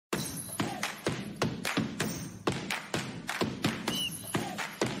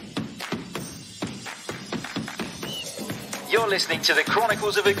You're listening to the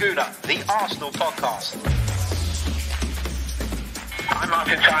Chronicles of a Gooner, the Arsenal podcast. I'm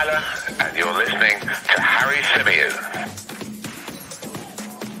Martin Tyler, and you're listening to Harry Symeou.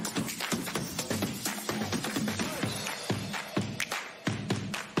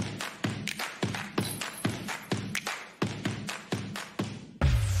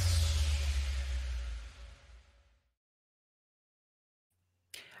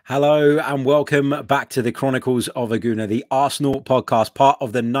 Hello and welcome back to the Chronicles of a Gooner, the Arsenal podcast, part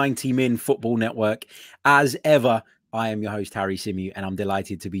of the 90 Min Football Network. As ever, I am your host, Harry Symeou, and I'm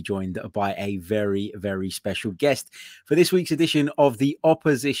delighted to be joined by a very, very special guest for this week's edition of the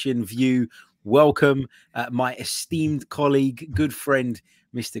Opposition View. Welcome, my esteemed colleague, good friend,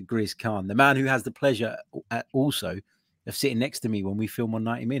 Mr. Grizz Khan, the man who has the pleasure also of sitting next to me when we film on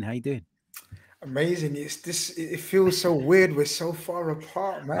 90 Min. How you doing? Amazing. It feels so weird. We're so far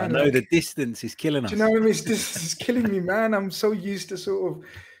apart, man. I know, the distance is killing us. Do you know what I mean? It's killing me, man. I'm so used to sort of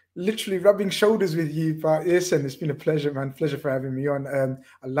literally rubbing shoulders with you. But listen, it's been a pleasure, man. Pleasure for having me on.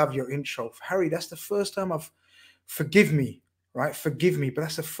 I love your intro. Harry, that's the first time forgive me, right? Forgive me. But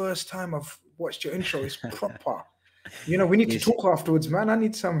that's the first time I've watched your intro. It's proper. You know, we need to talk afterwards, man. I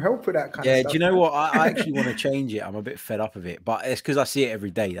need some help with that kind of stuff. Yeah, do you know what? I actually want to change it. I'm a bit fed up of it. But it's because I see it every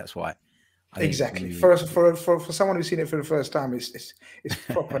day. That's why. Exactly. For someone who's seen it for the first time, it's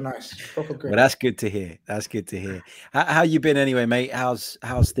proper nice, proper good. Well, that's good to hear. That's good to hear. How you been anyway, mate? How's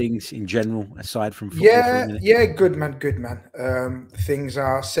things in general aside from football? Yeah, good man. Things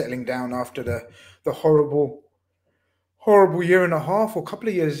are settling down after the horrible year and a half or couple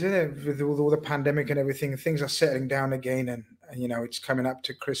of years, isn't it? With all the pandemic and everything, things are settling down again, and you know it's coming up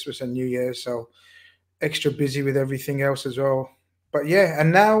to Christmas and New Year, so extra busy with everything else as well. But yeah,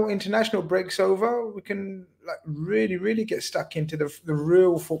 and now international break's over, we can like really get stuck into the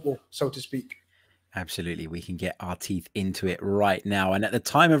real football, so to speak. Absolutely. We can get our teeth into it right now. And at the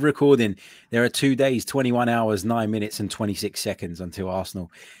time of recording, there are 2 days, 21 hours, 9 minutes and 26 seconds until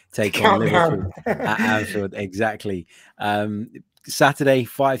Arsenal take on Liverpool at Anfield. Exactly. Saturday,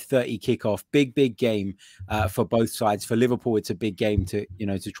 5:30 kickoff. Big game for both sides. For Liverpool, it's a big game to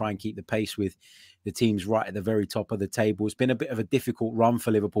try and keep the pace with the teams right at the very top of the table. It's been a bit of a difficult run for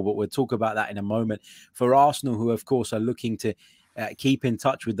Liverpool, but we'll talk about that in a moment. For Arsenal, who, of course, are looking to keep in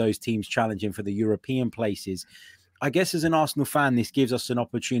touch with those teams challenging for the European places, I guess as an Arsenal fan, this gives us an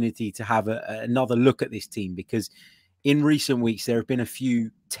opportunity to have another look at this team, because in recent weeks, there have been a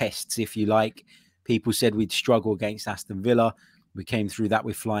few tests, if you like. People said we'd struggle against Aston Villa. We came through that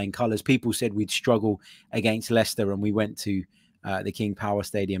with flying colours. People said we'd struggle against Leicester, and we went to the King Power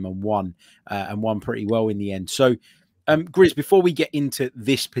Stadium and won pretty well in the end. So, Grizz, before we get into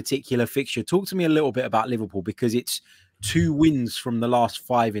this particular fixture, talk to me a little bit about Liverpool, because it's 2 wins from the last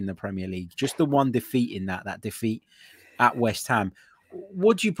 5 in the Premier League. Just the 1 defeat in that defeat at West Ham.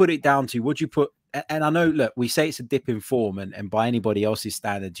 What do you put it down to? What do you put? And I know, look, we say it's a dip in form, and by anybody else's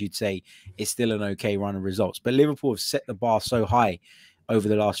standards, you'd say it's still an okay run of results. But Liverpool have set the bar so high over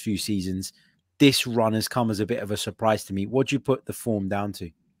the last few seasons. This run has come as a bit of a surprise to me. What do you put the form down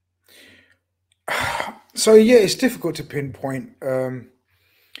to? So yeah, it's difficult to pinpoint. You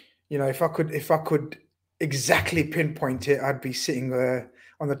know, if I could exactly pinpoint it, I'd be sitting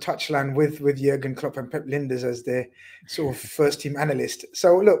on the touchline with Jurgen Klopp and Pep Linders as their sort of first team analyst.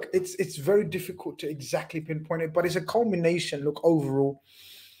 So look, it's very difficult to exactly pinpoint it, but it's a culmination, look, overall,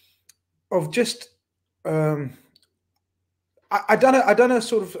 of just I done a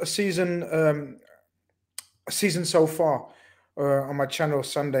sort of a season so far on my channel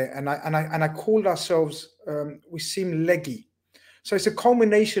Sunday, and I called ourselves we seem leggy. So it's a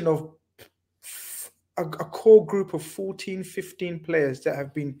culmination of a core group of 14, 15 players that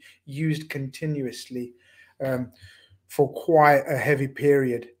have been used continuously for quite a heavy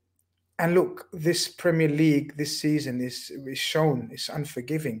period. And look, this Premier League this season is shown it's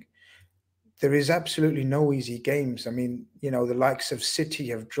unforgiving. There is absolutely no easy games. I mean, you know, the likes of City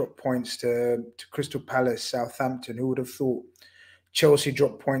have dropped points to Crystal Palace, Southampton. Who would have thought? Chelsea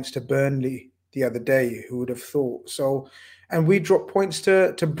dropped points to Burnley the other day. Who would have thought? So, and we dropped points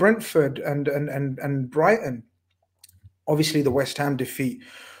to Brentford and Brighton. Obviously, the West Ham defeat,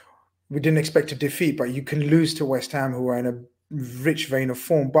 we didn't expect a defeat, but you can lose to West Ham, who are in a rich vein of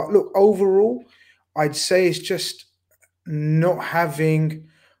form. But look, overall, I'd say it's just not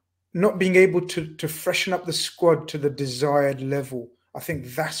being able to freshen up the squad to the desired level. I think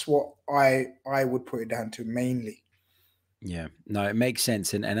that's what I would put it down to mainly. Yeah, no, it makes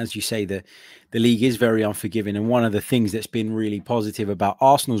sense. And as you say, the league is very unforgiving. And one of the things that's been really positive about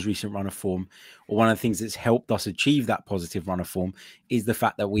Arsenal's recent run of form, or one of the things that's helped us achieve that positive run of form, is the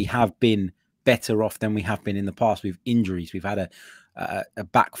fact that we have been better off than we have been in the past with injuries. We've had a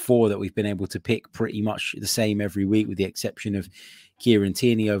back four that we've been able to pick pretty much the same every week, with the exception of Kieran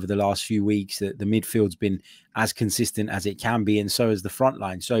Tierney over the last few weeks. The midfield's been as consistent as it can be, and so has the front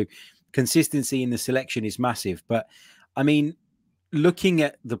line. So consistency in the selection is massive. But I mean, looking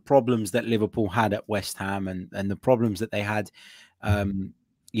at the problems that Liverpool had at West Ham and the problems that they had,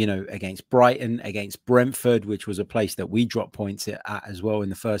 you know, against Brighton, against Brentford, which was a place that we dropped points at as well in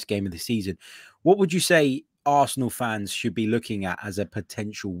the first game of the season, what would you say Arsenal fans should be looking at as a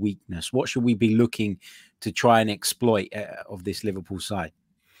potential weakness? What should we be looking to try and exploit of this Liverpool side?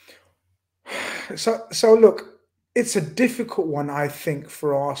 So look, it's a difficult one, I think,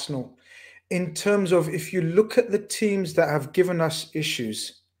 for Arsenal, in terms of, if you look at the teams that have given us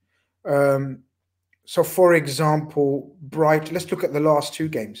issues. So, for example, let's look at the last two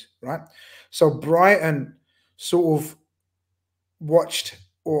games, right? So Brighton sort of watched,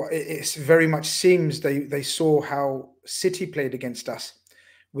 or it very much seems they saw how City played against us,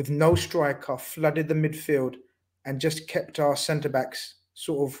 with no striker, flooded the midfield, and just kept our centre-backs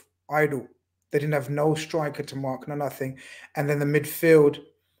sort of idle. They didn't have no striker to mark, no nothing. And then the midfield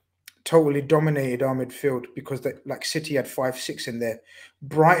totally dominated our midfield, because like City had 5-6 in there.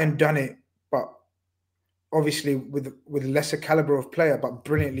 Brighton done it, but obviously with lesser caliber of player, but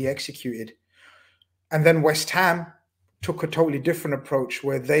brilliantly executed. And then West Ham took a totally different approach,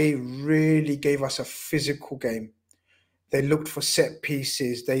 where they really gave us a physical game. They looked for set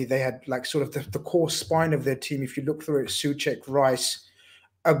pieces. They had like sort of the core spine of their team. If you look through it, Souček, Rice,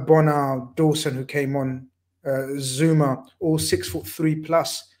 Agbona, Dawson, who came on, Zuma, all 6'3"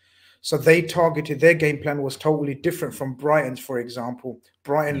 plus. So they targeted, their game plan was totally different from Brighton's, for example.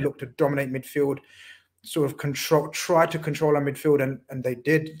 Brighton looked to dominate midfield, sort of try to control our midfield, and they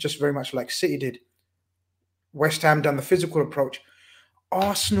did, just very much like City did. West Ham done the physical approach.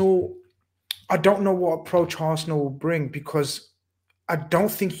 Arsenal, I don't know what approach Arsenal will bring, because I don't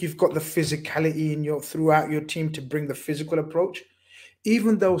think you've got the physicality throughout your team to bring the physical approach.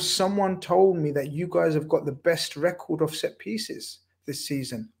 Even though someone told me that you guys have got the best record of set pieces this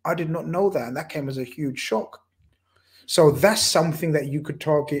season. I did not know that, and that came as a huge shock. So that's something that you could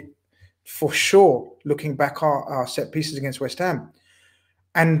target for sure, looking back our set pieces against West Ham.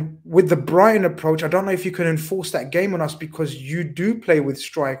 And with the Brighton approach, I don't know if you can enforce that game on us, because you do play with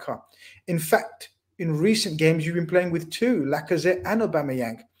striker. In fact, in recent games, you've been playing with two, Lacazette and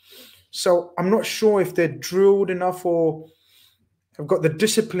Aubameyang. So I'm not sure if they're drilled enough or have got the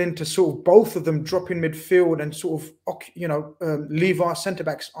discipline to sort of both of them drop in midfield and sort of, leave our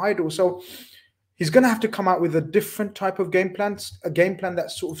centre-backs idle. So he's going to have to come out with a different type of game plan, a game plan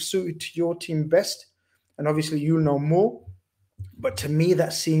that's sort of suited to your team best. And obviously you'll know more. But to me,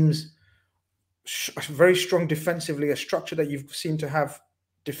 that seems very strong defensively, a structure that you've seemed to have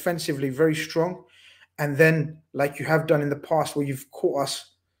defensively very strong. And then, like you have done in the past, where you've caught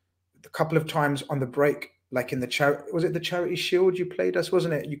us a couple of times on the break, like in the Charity Shield you played us,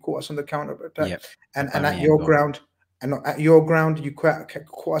 wasn't it? You caught us on the counter attack, yep. and at your ground, you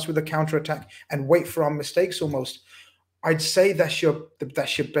caught us with a counter attack and wait for our mistakes almost. I'd say that's your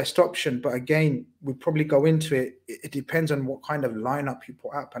best option, but again, we probably go into it. It depends on what kind of lineup you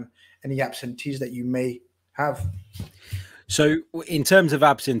put up and any absentees that you may have. So in terms of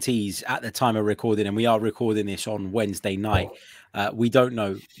absentees at the time of recording, and we are recording this on Wednesday night, we don't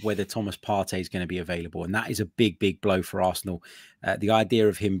know whether Thomas Partey is going to be available. And that is a big, big blow for Arsenal. The idea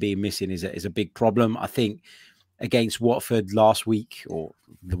of him being missing is a big problem. I think against Watford last week, or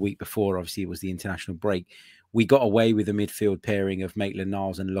the week before, obviously it was the international break, we got away with the midfield pairing of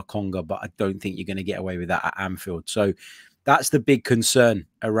Maitland-Niles and Lokonga, but I don't think you're going to get away with that at Anfield. So that's the big concern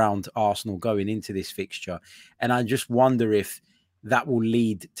around Arsenal going into this fixture. And I just wonder if that will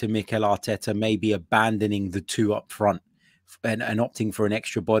lead to Mikel Arteta maybe abandoning the two up front and opting for an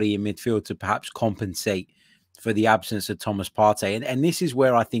extra body in midfield to perhaps compensate for the absence of Thomas Partey. And this is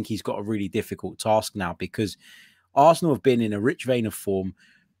where I think he's got a really difficult task now, because Arsenal have been in a rich vein of form.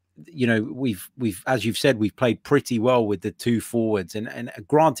 You know, we've as you've said, we've played pretty well with the two forwards, and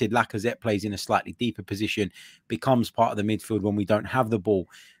granted, Lacazette plays in a slightly deeper position, becomes part of the midfield when we don't have the ball.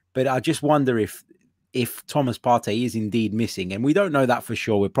 But I just wonder if Thomas Partey is indeed missing, and we don't know that for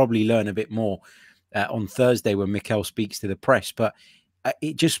sure. We'll probably learn a bit more on Thursday when Mikel speaks to the press. But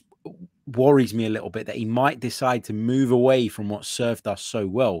it just worries me a little bit that he might decide to move away from what served us so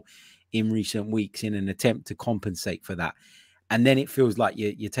well in recent weeks in an attempt to compensate for that. And then it feels like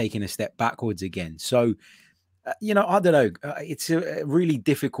you're taking a step backwards again. So, you know, I don't know. It's a really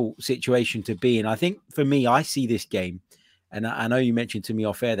difficult situation to be in. I think for me, I see this game, and I know you mentioned to me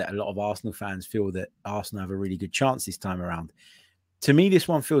off air that a lot of Arsenal fans feel that Arsenal have a really good chance this time around. To me, this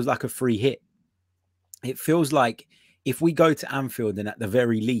one feels like a free hit. it feels like if we go to Anfield and at the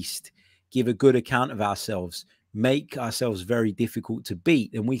very least give a good account of ourselves, make ourselves very difficult to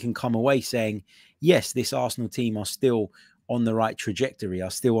beat, then we can come away saying, yes, this Arsenal team are still on the right trajectory,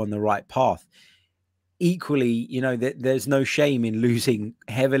 are still on the right path. Equally, you know, there's no shame in losing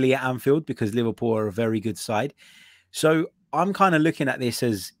heavily at Anfield because Liverpool are a very good side. So I'm kind of looking at this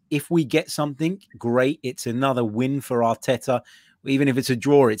as if we get something, great. It's another win for Arteta. Even if it's a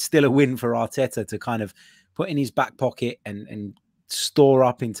draw, it's still a win for Arteta to kind of put in his back pocket and store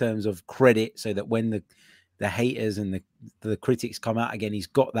up in terms of credit so that when the haters and the critics come out again, he's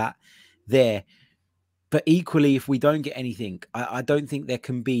got that there. But equally, if we don't get anything, I don't think there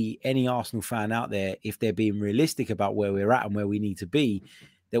can be any Arsenal fan out there, if they're being realistic about where we're at and where we need to be,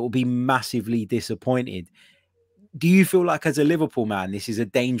 that will be massively disappointed. Do you feel like as a Liverpool man, this is a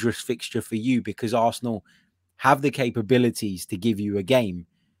dangerous fixture for you because Arsenal have the capabilities to give you a game,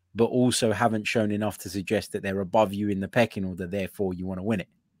 but also haven't shown enough to suggest that they're above you in the pecking order, therefore you want to win it?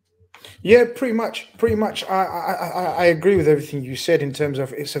 Yeah, pretty much. I agree with everything you said in terms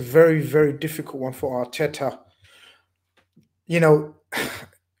of it's a very, very difficult one for Arteta. You know,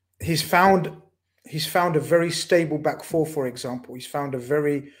 he's found a very stable back four, for example. He's found a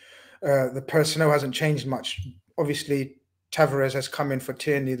very the personnel hasn't changed much. Obviously, Tavares has come in for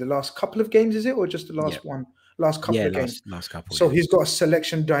Tierney the last couple of games, is it, or just the last one? Last couple of games. Last couple. So he's got a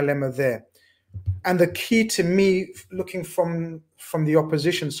selection dilemma there. And the key to me, looking from the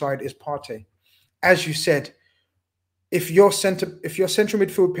opposition side, is Partey. As you said, if your central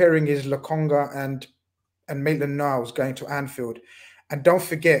midfield pairing is Lokonga and Maitland-Niles going to Anfield, and don't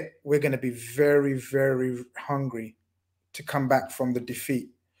forget, we're going to be very, very hungry to come back from the defeat.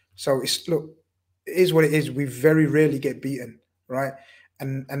 So it is what it is. We very rarely get beaten, right?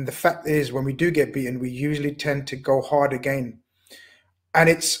 And the fact is, when we do get beaten, we usually tend to go hard again. And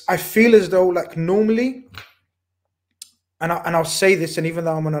I feel as though, like, normally, and I'll say this, and even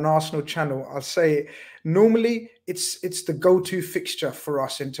though I'm on an Arsenal channel, I'll say it, normally it's the go-to fixture for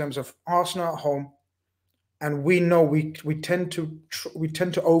us in terms of Arsenal at home, and we know we tend to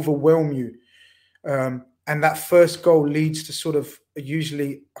overwhelm you, and that first goal leads to sort of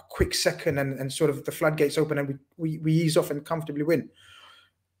usually a quick second, and sort of the floodgates open, and we ease off and comfortably win.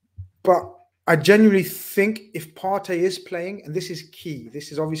 But I genuinely think if Partey is playing, and this is key,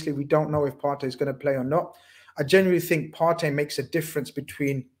 this is obviously we don't know if Partey is going to play or not. I genuinely think Partey makes a difference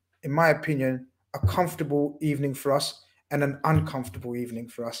between, in my opinion, a comfortable evening for us and an uncomfortable evening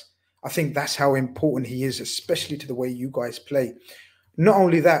for us. I think that's how important he is, especially to the way you guys play. Not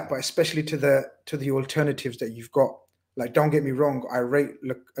only that, but especially to the alternatives that you've got. Like, don't get me wrong, I rate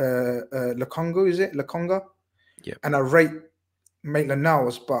Lokonga, is it? Lokonga? Yeah. And I rate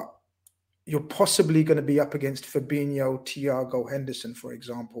Maitland-Niles, but you're possibly going to be up against Fabinho, Thiago, Henderson, for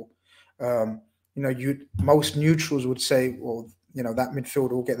example. You know, most neutrals would say, well, you know, that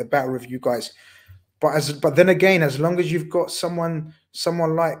midfield will get the better of you guys. But then again, as long as you've got someone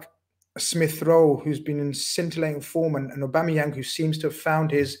like Smith Rowe, who's been in scintillating form, and Aubameyang, who seems to have found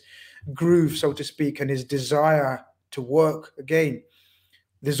his groove, so to speak, and his desire to work again,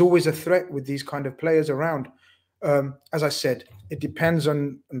 there's always a threat with these kind of players around. As I said, it depends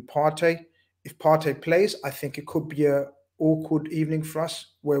on Partey. If Partey plays, I think it could be an awkward evening for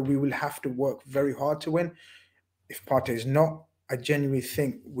us where we will have to work very hard to win. If Partey is not, I genuinely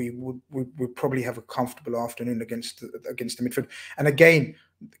think we would probably have a comfortable afternoon against the midfield. And again,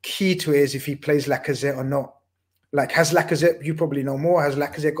 the key to it is if he plays Lacazette or not. Like, has Lacazette, you probably know more, has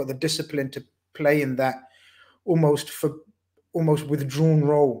Lacazette got the discipline to play in that almost withdrawn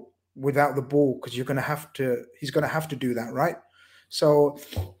role without the ball? Because he's going to have to do that, right? So,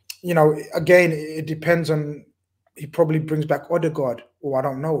 you know, again, it depends on, he probably brings back Odegaard, or I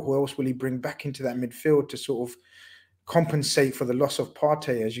don't know, who else will he bring back into that midfield to sort of compensate for the loss of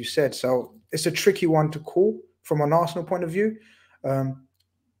Partey, as you said. So it's a tricky one to call from an Arsenal point of view.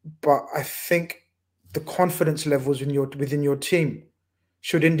 But I think the confidence levels within your team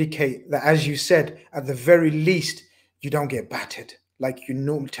should indicate that, as you said, at the very least, you don't get battered like you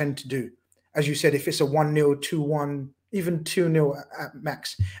normally tend to do. As you said, if it's a 1-0, 2-1, even 2-0 at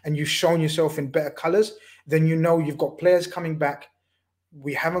max, and you've shown yourself in better colours, then you know you've got players coming back.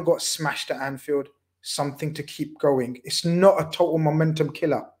 We haven't got smashed at Anfield, something to keep going. It's not a total momentum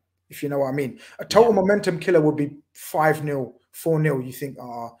killer, if you know what I mean. A total momentum killer would be 5-0, 4-0. You think,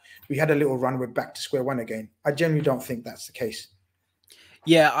 we had a little run, we're back to square one again. I genuinely don't think that's the case.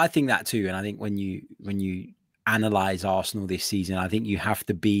 Yeah, I think that too. And I think when you analyse Arsenal this season, I think you have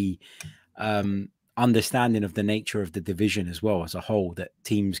to be understanding of the nature of the division as well as a whole, that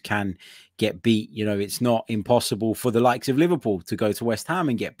teams can get beat. You know, it's not impossible for the likes of Liverpool to go to West Ham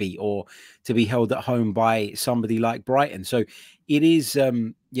and get beat, or to be held at home by somebody like Brighton. So it is,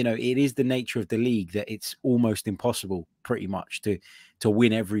 you know, it is the nature of the league that it's almost impossible pretty much to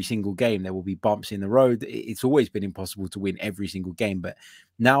win every single game. There will be bumps in the road. It's always been impossible to win every single game, but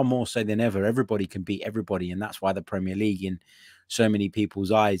now more so than ever, everybody can beat everybody. And that's why the Premier League, in so many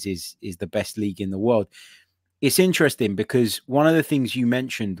people's eyes, is the best league in the world. It's interesting because one of the things you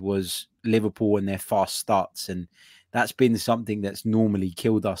mentioned was Liverpool and their fast starts, and that's been something that's normally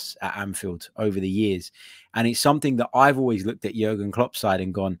killed us at Anfield over the years. And it's something that I've always looked at Jurgen Klopp's side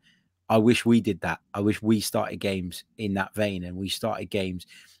and gone, I wish we did that. I wish we started games in that vein, and we started games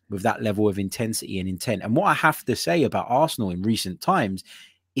with that level of intensity and intent. And what I have to say about Arsenal in recent times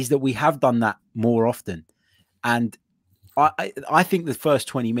is that we have done that more often. And I think the first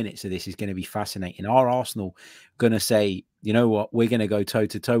 20 minutes of this is going to be fascinating. Are Arsenal going to say, you know what, we're going to go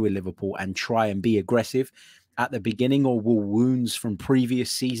toe-to-toe with Liverpool and try and be aggressive at the beginning, or will wounds from previous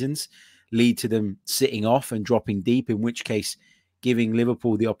seasons lead to them sitting off and dropping deep, in which case giving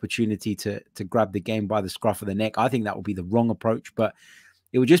Liverpool the opportunity to grab the game by the scruff of the neck? I think that will be the wrong approach, but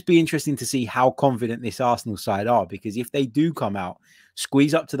it would just be interesting to see how confident this Arsenal side are, because if they do come out,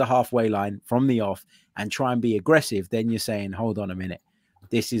 squeeze up to the halfway line from the off and try and be aggressive, then you're saying, hold on a minute,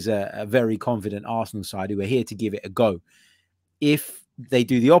 this is a very confident Arsenal side who are here to give it a go. If they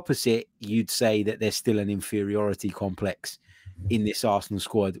do the opposite, you'd say that there's still an inferiority complex in this Arsenal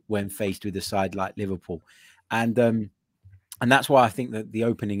squad when faced with a side like Liverpool. And that's why I think that the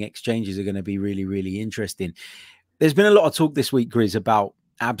opening exchanges are going to be really, really interesting. There's been a lot of talk this week, Grizz, about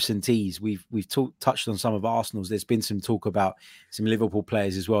absentees. We've touched on some of Arsenal's. There's been some talk about some Liverpool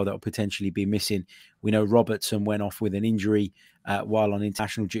players as well that will potentially be missing. We know Robertson went off with an injury while on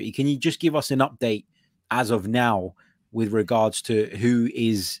international duty. Can you just give us an update as of now with regards to who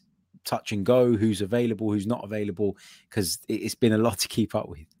is touch and go, who's available, who's not available? Because it's been a lot to keep up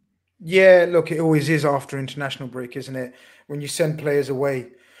with. Yeah, look, it always is after international break, isn't it? When you send players away,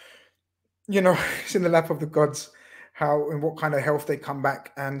 you know, it's in the lap of the gods how and what kind of health they come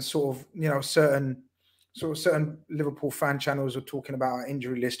back. And sort of, you know, certain Liverpool fan channels are talking about our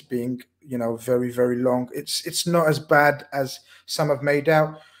injury list being, you know, very, very long. It's not as bad as some have made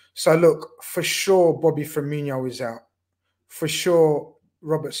out. So look, for sure, Bobby Firmino is out. For sure,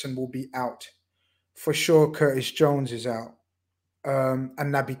 Robertson will be out. For sure, Curtis Jones is out. And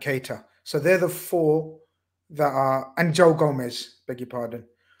Naby Keita. So they're the four that are, and Joe Gomez, beg your pardon.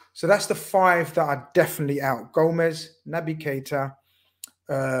 So that's the five that are definitely out. Gomez, Naby Keita,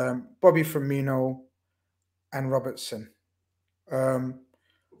 Bobby Firmino, and Robertson.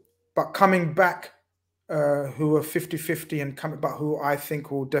 But coming back, who are 50-50 and coming, but who I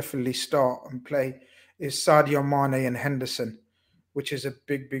think will definitely start and play, is Sadio Mane and Henderson, which is a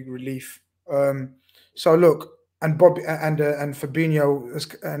big, big relief. So look, and Bobby and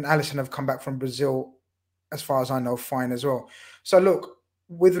Fabinho and Alisson have come back from Brazil, as far as I know, fine as well. So look,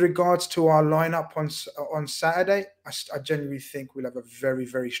 with regards to our lineup on Saturday, I genuinely think we'll have a very,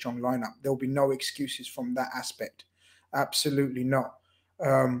 very strong lineup. There'll be no excuses from that aspect. Absolutely not.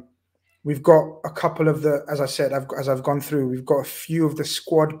 We've got a couple of the, as I said, as I've gone through, we've got a few of the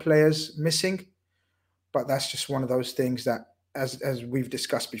squad players missing, but that's just one of those things that, as we've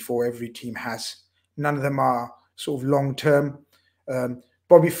discussed before, every team has. None of them are sort of long-term.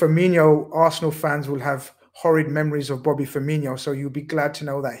 Bobby Firmino, Arsenal fans will have horrid memories of Bobby Firmino, so you'll be glad to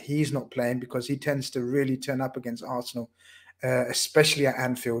know that he's not playing, because he tends to really turn up against Arsenal, especially at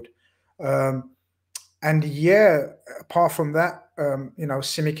Anfield. And yeah, apart from that, you know,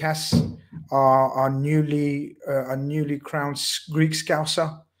 Symeou, our newly crowned Greek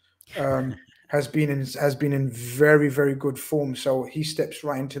Scouser, has been in very, very good form. So he steps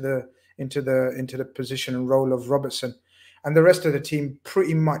right into the position and role of Robertson. And the rest of the team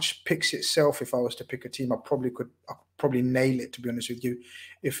pretty much picks itself. If I was to pick a team, I'll probably nail it, to be honest with you.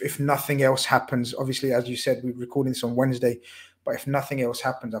 If nothing else happens, obviously, as you said, we're recording this on Wednesday, but if nothing else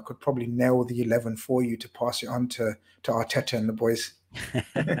happens, I could probably nail the 11 for you to pass it on to Arteta and the boys.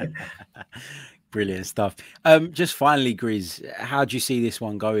 Brilliant stuff. Just finally, Grizz, how do you see this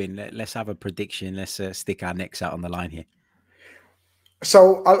one going? Let's have a prediction. Let's stick our necks out on the line here.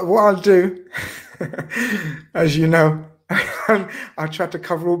 So what I'll do, as you know, I'll try to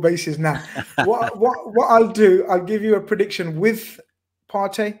cover all bases now. What I'll do, I'll give you a prediction with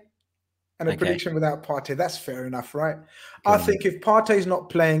Partey and a prediction without Partey. That's fair enough, right? I think if Partey's not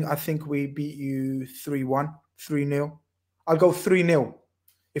playing, I think we beat you 3-1, 3-0. I'll go 3-0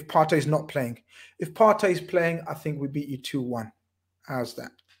 if Partey's not playing. If Partey's playing, I think we beat you 2-1. How's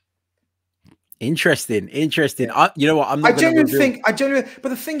that? Interesting. Yeah. You know what? I'm not going to reveal. I genuinely, but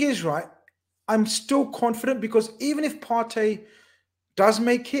the thing is, right? I'm still confident because even if Partey does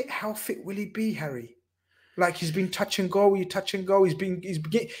make it, how fit will he be, Harry? Like he's been touch and go.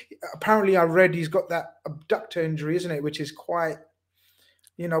 Apparently I read he's got that abductor injury, isn't it? Which is quite,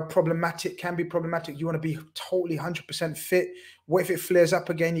 problematic, can be problematic. You want to be totally 100% fit. What if it flares up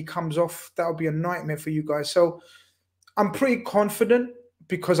again? He comes off. That would be a nightmare for you guys. So I'm pretty confident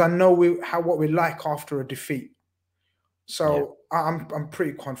because I know what we're like after a defeat. So yeah. I'm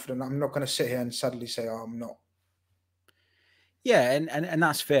pretty confident. I'm not going to sit here and suddenly say, oh, I'm not. Yeah, and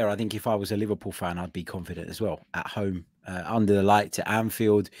that's fair. I think if I was a Liverpool fan, I'd be confident as well at home, under the lights at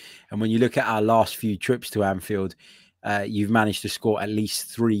Anfield. And when you look at our last few trips to Anfield, you've managed to score at least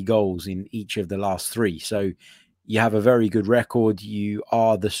 3 goals in each of the last 3. So you have a very good record. You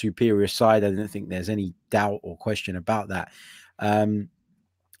are the superior side. I don't think there's any doubt or question about that. And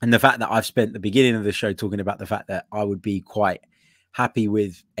the fact that I've spent the beginning of the show talking about the fact that I would be quite happy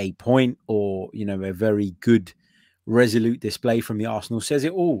with a point or, a very good resolute display from the Arsenal says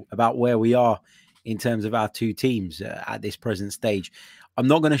it all about where we are in terms of our two teams at this present stage. I'm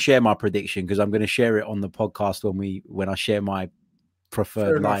not going to share my prediction because I'm going to share it on the podcast when I share my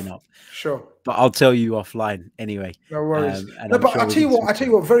preferred lineup. Sure. But I'll tell you offline anyway. No worries. But I'll tell you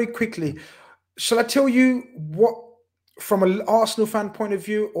what, very quickly. Shall I tell you what, from an Arsenal fan point of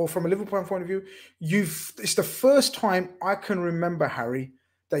view or from a Liverpool fan point of view, it's the first time I can remember, Harry,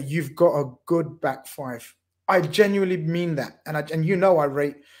 that you've got a good back 5. I genuinely mean that. And I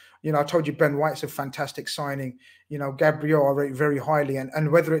rate, I told you Ben White's a fantastic signing. Gabriel I rate very highly. And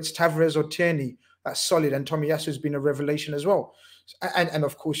whether it's Tavares or Tierney, that's solid. And Tomiyasu's been a revelation as well. And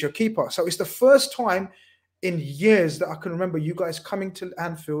of course, your keeper. So it's the first time in years that I can remember you guys coming to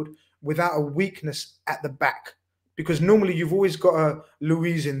Anfield without a weakness at the back. Because normally you've always got a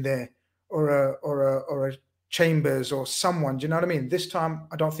Luiz in there or a Chambers or someone. Do you know what I mean? This time,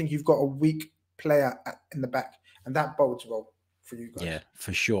 I don't think you've got a weak player in the back, and that bodes well for you guys. Yeah,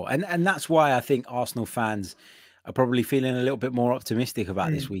 for sure. And that's why I think Arsenal fans are probably feeling a little bit more optimistic about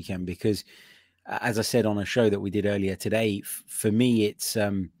this weekend because, as I said on a show that we did earlier today, for me, it's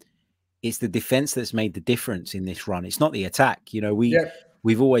the defense that's made the difference in this run. It's not the attack.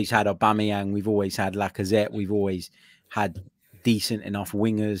 We've always had Aubameyang, we've always had Lacazette, we've always had decent enough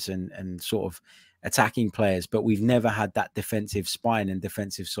wingers and sort of attacking players, but we've never had that defensive spine and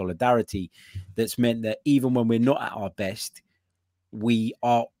defensive solidarity that's meant that even when we're not at our best, we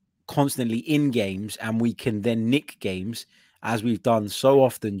are constantly in games and we can then nick games, as we've done so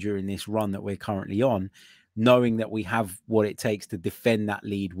often during this run that we're currently on, knowing that we have what it takes to defend that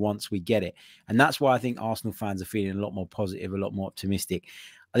lead once we get it. And that's why I think Arsenal fans are feeling a lot more positive, a lot more optimistic.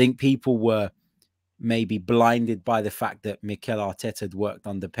 I think people were maybe blinded by the fact that Mikel Arteta had worked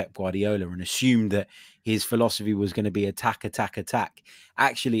under Pep Guardiola and assumed that his philosophy was going to be attack, attack, attack.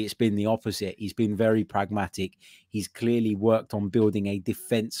 Actually, it's been the opposite. He's been very pragmatic. He's clearly worked on building a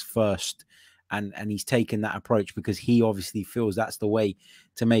defense first, and he's taken that approach because he obviously feels that's the way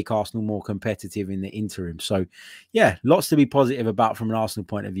to make Arsenal more competitive in the interim. So, yeah, lots to be positive about from an Arsenal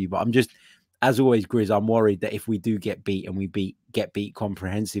point of view. But I'm just, as always, Grizz, I'm worried that if we do get beat and we get beat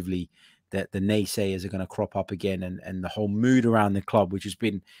comprehensively, that the naysayers are going to crop up again, and the whole mood around the club, which has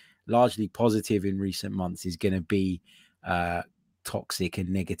been largely positive in recent months, is going to be toxic and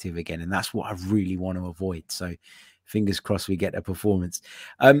negative again. And that's what I really want to avoid. So fingers crossed we get a performance.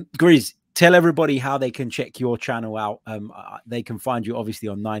 Grizz, tell everybody how they can check your channel out. They can find you obviously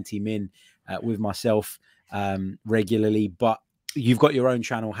on 90 Min with myself regularly, but you've got your own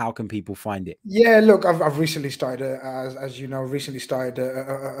channel. How can people find it? Yeah, look, I've recently started, as you know,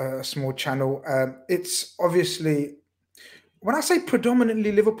 a small channel. It's obviously, when I say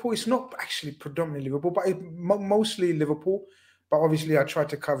predominantly Liverpool, it's not actually predominantly Liverpool, but mostly Liverpool. But obviously, I try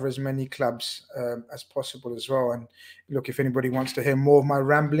to cover as many clubs as possible as well. And look, if anybody wants to hear more of my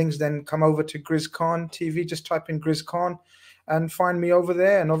ramblings, then come over to Grizz Khan TV. Just type in Grizz Khan and find me over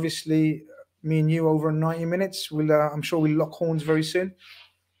there. And obviously, me and you over in 90 minutes. I'm sure we'll lock horns very soon.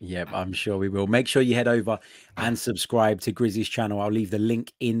 Yep, I'm sure we will. Make sure you head over and subscribe to Grizz's channel. I'll leave the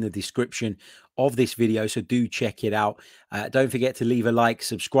link in the description of this video, so do check it out. Don't forget to leave a like,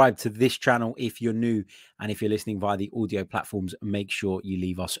 subscribe to this channel if you're new, and if you're listening via the audio platforms, make sure you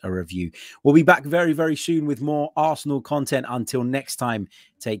leave us a review. We'll be back very, very soon with more Arsenal content. Until next time,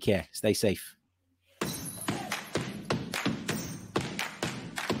 take care. Stay safe.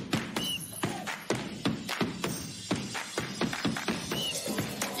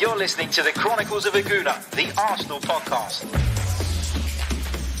 You're listening to the Chronicles of a Gooner, the Arsenal podcast.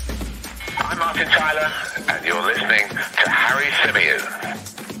 I'm Martin Tyler, and you're listening to Harry Symeou.